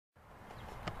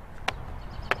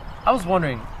I was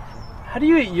wondering, how do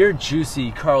you eat your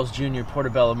juicy Carl's Jr.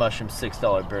 Portobello Mushroom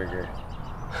 $6 burger?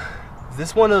 Is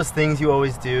this one of those things you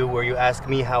always do where you ask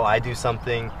me how I do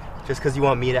something just because you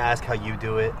want me to ask how you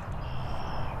do it?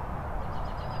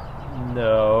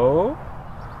 No.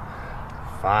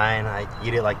 Fine, I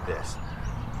eat it like this.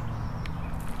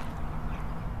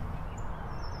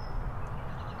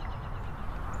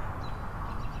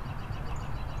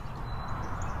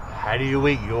 How do you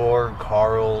eat your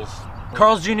Carl's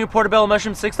Jr. Portobello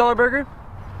Mushroom $6 burger?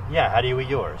 Yeah, how do you eat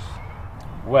yours?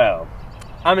 Well,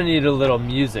 I'm gonna need a little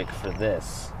music for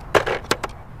this.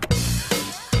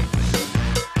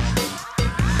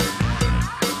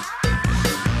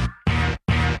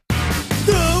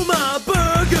 Throw my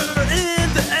burger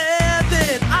in the air,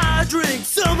 then I drink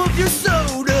some of your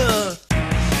soda.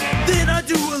 Then I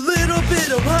do a little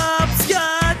bit of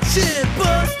hopscotch and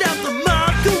bust out the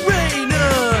Macarena.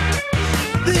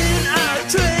 Then I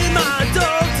train my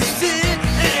dog to sit,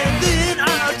 and then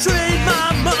I train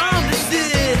my mom to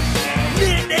sit.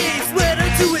 Knit a sweater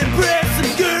to impress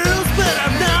some girls, but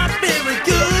I'm not very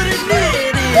good at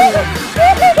knitting.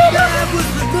 That was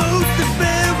the most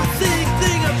embarrassing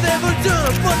thing I've ever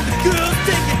done. But the girls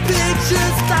taking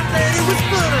pictures thought that it was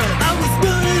fun. I was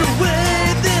running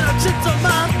away, then I tripped on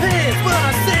my pants, but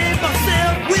I saved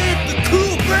myself with the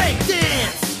cool break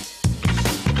dance.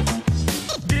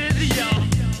 Video.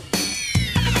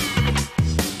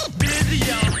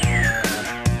 Video.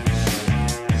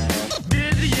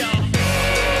 Video.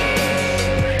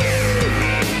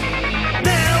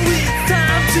 Now it's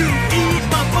time to eat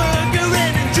my burger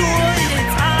and enjoy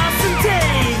its awesome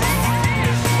taste.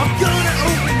 I'm gonna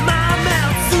open my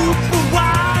mouth super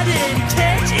wide and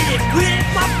catch it with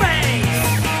my face.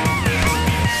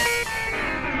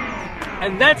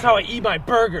 And that's how I eat my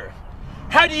burger.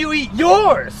 How do you eat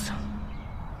yours?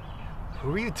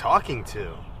 Who are you talking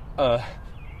to?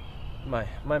 My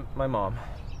mom.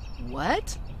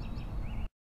 What?